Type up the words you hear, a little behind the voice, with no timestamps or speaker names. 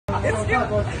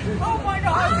Oh my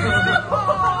God!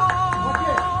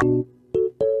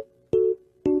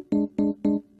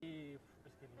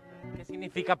 ¿Qué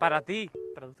significa para ti?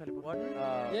 Tradúcelo.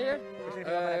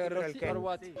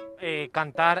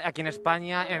 Cantar aquí en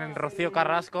España, en Rocío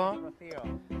Carrasco.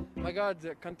 My God,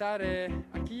 cantar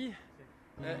aquí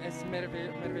es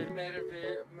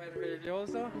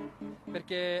meraviglioso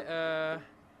perché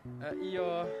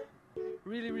io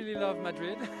really love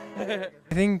Madrid. I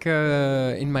think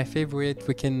in my favorite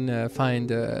we can find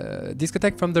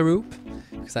Discotheque from the Roof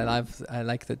because I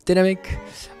like the dynamic.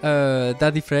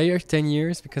 Daddy Freyer 10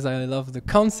 years because I love the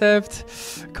concept.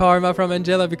 Karma from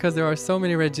Angela because there are so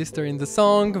many registers in the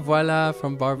song. Voila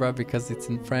from Barbara because it's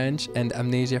in French, and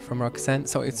Amnesia from Roxanne.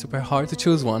 So it's super hard to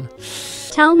choose one.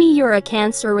 Tell me you're a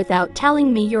Cancer without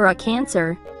telling me you're a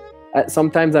Cancer.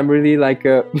 Sometimes I'm really like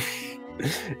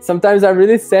sometimes I'm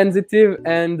really sensitive,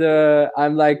 and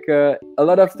I'm like a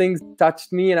lot of things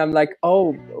touched me and I'm like,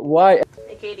 oh, why?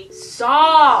 Hey Katie,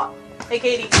 stop! Hey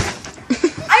Katie.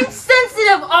 I'm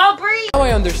sensitive, Aubrey! Now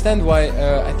I understand why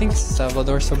I think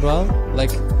Salvador Sobral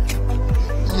like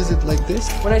use it like this.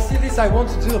 When I see this I want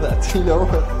to do that, you know.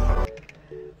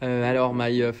 Alors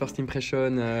my first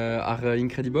impression are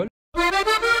incredible.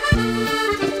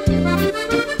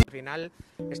 Al final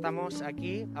estamos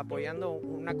aquí apoyando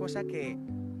una cosa que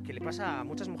le pasa a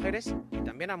muchas mujeres y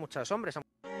también a muchos hombres.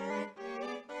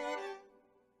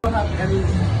 I mean,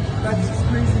 that's just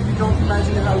crazy. You don't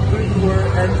imagine how good you were,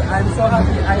 and I'm so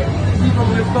happy. People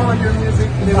will follow your music.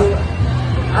 They will.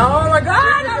 Oh my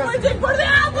God! I'm waiting for the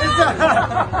album.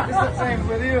 It's the same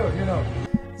with you, you know.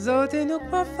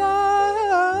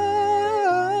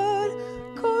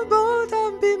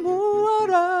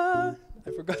 I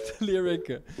forgot the lyric,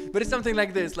 but it's something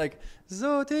like this, like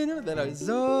Zotinuk, then I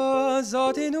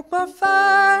Zotinuk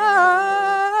mafan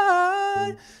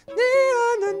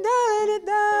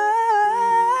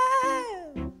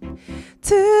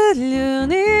to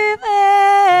l'univers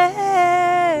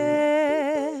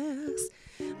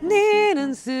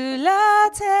ni는 sur la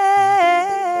terre.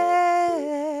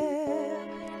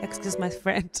 Excuse my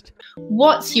French.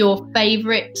 What's your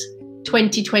favourite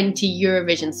 2020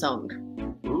 Eurovision song?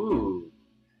 Ooh.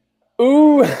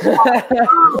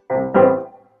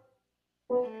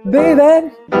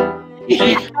 Baby,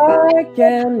 I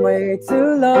can't wait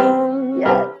too long.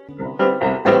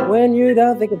 When you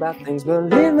don't think about things,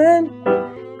 believe me.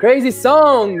 Crazy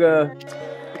song.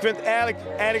 Ik vind het eigenlijk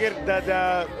erger dat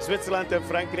Zwitserland en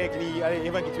Frankrijk niet,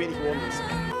 een van die twee niet gewonnen is.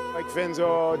 Maar ik vind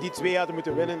zo, die twee hadden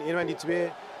moeten winnen, een van die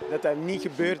twee, dat niet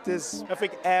gebeurd is. Dat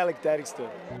vind ik eigenlijk het ergste.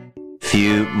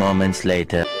 Few moments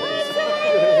later.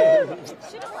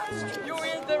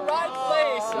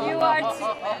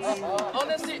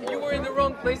 Honestly, you were in the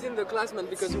wrong place in the classment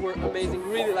because you were amazing,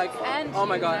 really like, And oh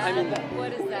my God, I mean...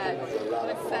 What is that?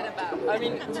 What's that about? I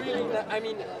mean, really, I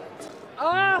mean...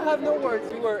 I have no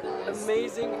words, you were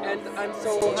amazing and I'm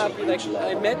so happy like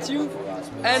I met you.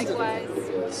 And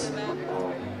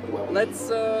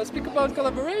let's speak about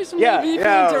collaboration, maybe if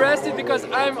you're interested, because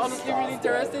I'm honestly really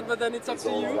interested, but then it's up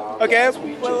to you. Okay,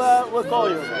 we'll call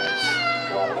you.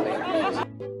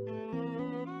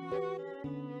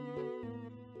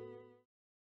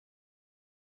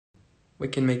 We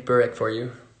can make burek for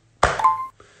you.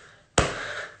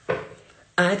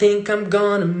 I think I'm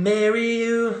gonna marry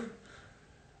you.